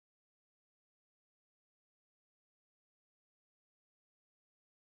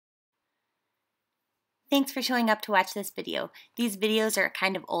Thanks for showing up to watch this video. These videos are a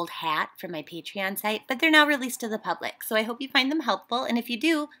kind of old hat from my Patreon site, but they're now released to the public, so I hope you find them helpful, and if you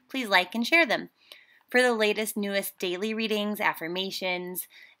do, please like and share them. For the latest, newest daily readings, affirmations,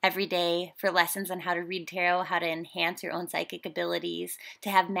 every day, for lessons on how to read tarot, how to enhance your own psychic abilities, to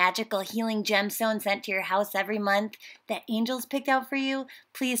have magical healing gemstones sent to your house every month that angels picked out for you,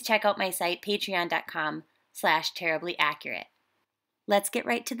 please check out my site, patreon.com/terribly accurate. Let's get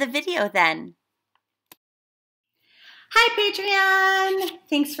right to the video then. Hi Patreon!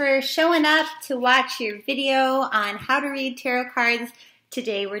 Thanks for showing up to watch your video on how to read tarot cards.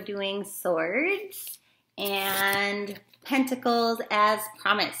 Today we're doing swords and pentacles as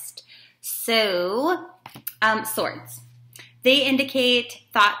promised. So, swords. They indicate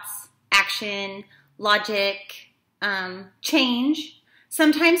thoughts, action, logic, change,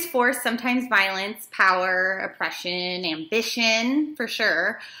 sometimes force, sometimes violence, power, oppression, ambition, for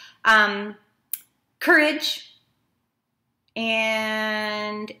sure, courage,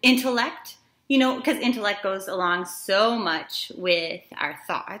 and intellect, you know, because intellect goes along so much with our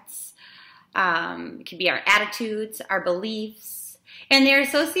thoughts. It could be our attitudes, our beliefs, and they're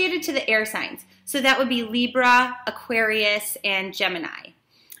associated to the air signs. So that would be Libra, Aquarius, and Gemini.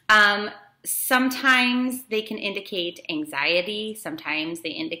 Sometimes they can indicate anxiety, sometimes they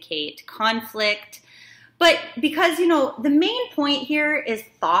indicate conflict, but because, you know, the main point here is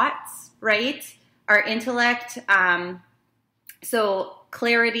thoughts, right? Our intellect, so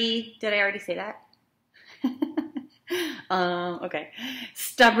clarity, did I already say that? Okay.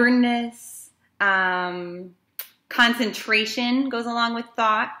 Stubbornness, concentration goes along with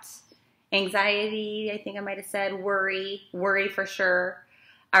thought, anxiety, I think I might have said, worry for sure.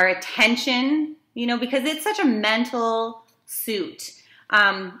 Our attention, you know, because it's such a mental suit.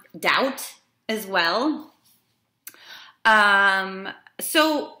 Doubt as well.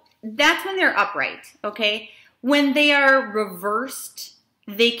 So that's when they're upright, okay? When they are reversed,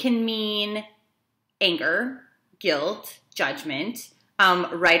 they can mean anger, guilt, judgment,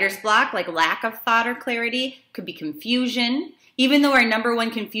 writer's block, like lack of thought or clarity, could be confusion, even though our number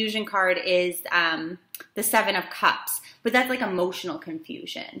one confusion card is the Seven of Cups, but that's like emotional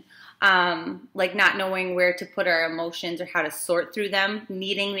confusion, like not knowing where to put our emotions or how to sort through them,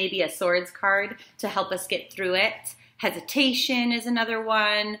 needing maybe a swords card to help us get through it. Hesitation is another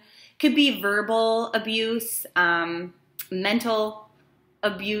one. Could be verbal abuse, mental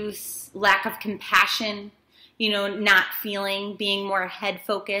abuse, lack of compassion, you know, not feeling, being more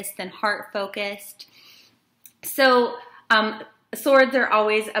head-focused than heart-focused. So swords are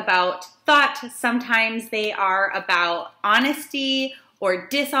always about thought. Sometimes they are about honesty or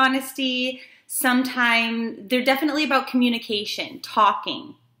dishonesty. Sometimes they're definitely about communication,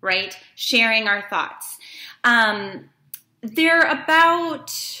 talking, right? Sharing our thoughts. They're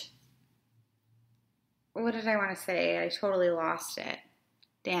about... What did I want to say? I totally lost it.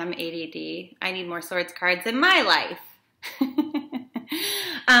 Damn ADD. I need more swords cards in my life.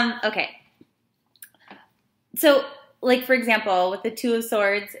 Okay. So, like for example, with the Two of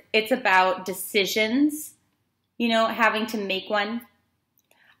Swords, it's about decisions, you know, having to make one.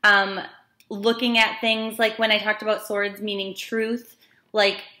 Looking at things like when I talked about swords meaning truth,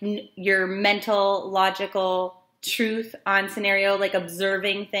 like your mental, logical truth on scenario, like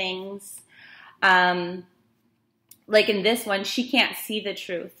observing things. Like in this one, she can't see the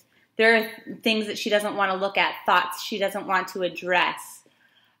truth. There are things that she doesn't want to look at, thoughts she doesn't want to address.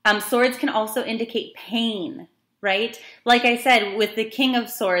 Swords can also indicate pain, right? Like I said, with the King of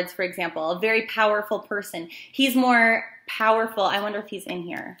Swords, for example, a very powerful person. He's more powerful. I wonder if he's in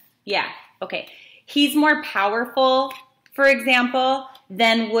here. Yeah, okay. He's more powerful, for example,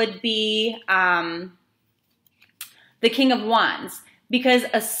 than would be the King of Wands. Because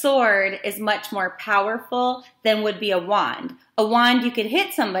a sword is much more powerful than would be a wand. A wand you could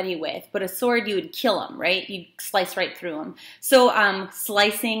hit somebody with, but a sword you would kill them, right? You'd slice right through them. So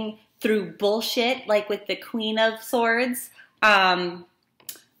slicing through bullshit, like with the Queen of Swords, that's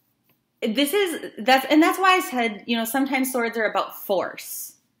why I said, you know, sometimes swords are about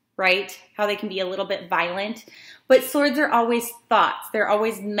force, right? How they can be a little bit violent. But swords are always thoughts. They're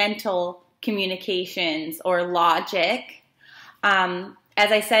always mental communications or logic.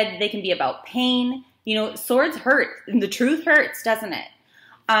 As I said, they can be about pain. You know, swords hurt. The truth hurts, doesn't it?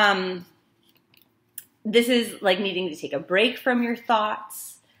 This is like needing to take a break from your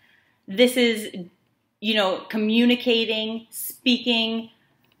thoughts. This is, you know, communicating, speaking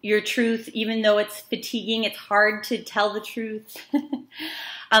your truth, even though it's fatiguing. It's hard to tell the truth.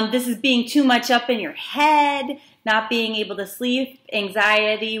 This is being too much up in your head, not being able to sleep,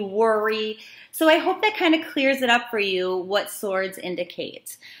 anxiety, worry. So I hope that kind of clears it up for you what swords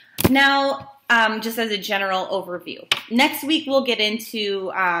indicate. Now, just as a general overview. Next week, we'll get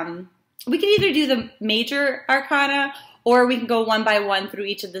into, we can either do the major arcana or we can go one by one through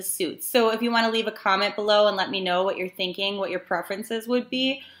each of the suits. So if you want to leave a comment below and let me know what you're thinking, what your preferences would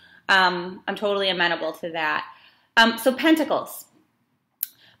be, I'm totally amenable to that. So Pentacles.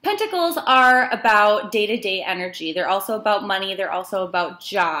 Pentacles are about day-to-day energy. They're also about money. They're also about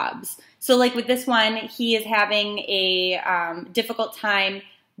jobs. So like with this one, he is having a difficult time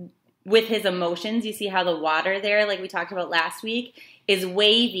with his emotions. You see how the water there, like we talked about last week, is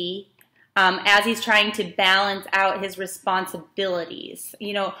wavy as he's trying to balance out his responsibilities.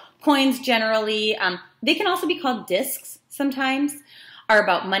 You know, coins generally, they can also be called discs sometimes, are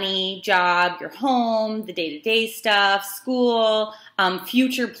about money, job, your home, the day-to-day stuff, school.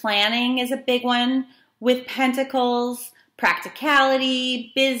 Future planning is a big one with Pentacles.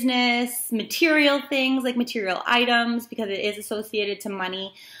 Practicality, business, material things like material items because it is associated to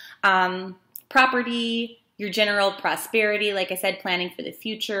money. Property, your general prosperity, like I said, planning for the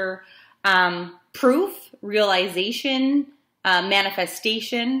future. Proof, realization,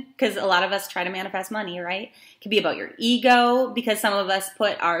 manifestation, because a lot of us try to manifest money, right? It could be about your ego, because some of us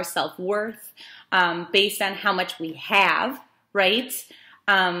put our self-worth based on how much we have, right?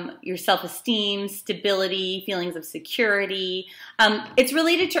 Your self-esteem, stability, feelings of security. It's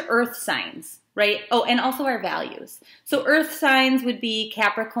related to earth signs, right? Oh, and also our values. So earth signs would be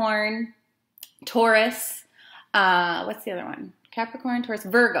Capricorn, Taurus, what's the other one? Capricorn, Taurus,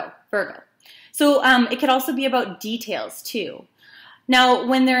 Virgo. So it could also be about details too. Now,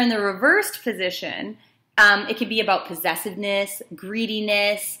 when they're in the reversed position, it could be about possessiveness,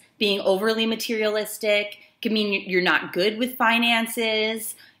 greediness, being overly materialistic. It could mean you're not good with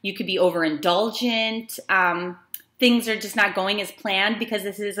finances. You could be overindulgent. Things are just not going as planned because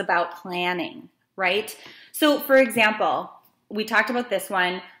this is about planning, right? So, for example, we talked about this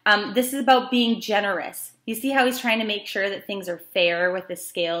one. This is about being generous. You see how he's trying to make sure that things are fair with the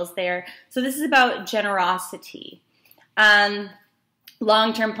scales there. So this is about generosity.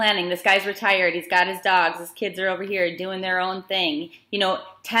 Long-term planning. This guy's retired. He's got his dogs. His kids are over here doing their own thing. You know,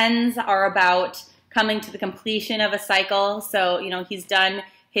 tens are about coming to the completion of a cycle. So, you know, he's done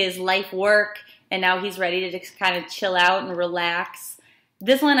his life work and now he's ready to just kind of chill out and relax.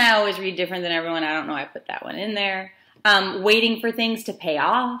 This one I always read different than everyone. I don't know why I put that one in there. Waiting for things to pay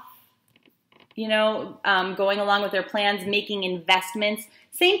off. You know, going along with their plans, making investments.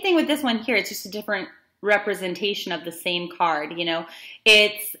 Same thing with this one here. It's just a different representation of the same card, you know.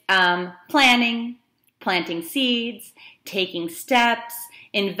 It's planning, planting seeds, taking steps,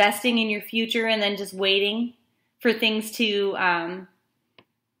 investing in your future, and then just waiting for things to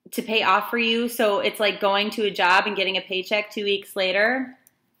pay off for you. So it's like going to a job and getting a paycheck 2 weeks later.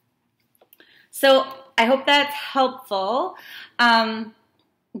 So I hope that's helpful.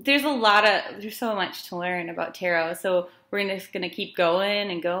 There's so much to learn about tarot, so we're just going to keep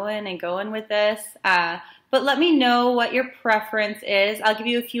going and going and going with this. But let me know what your preference is. I'll give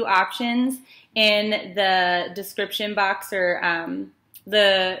you a few options in the description box or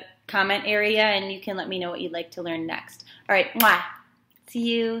the comment area, and you can let me know what you'd like to learn next. All right, mwah.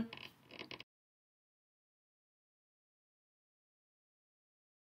 See you.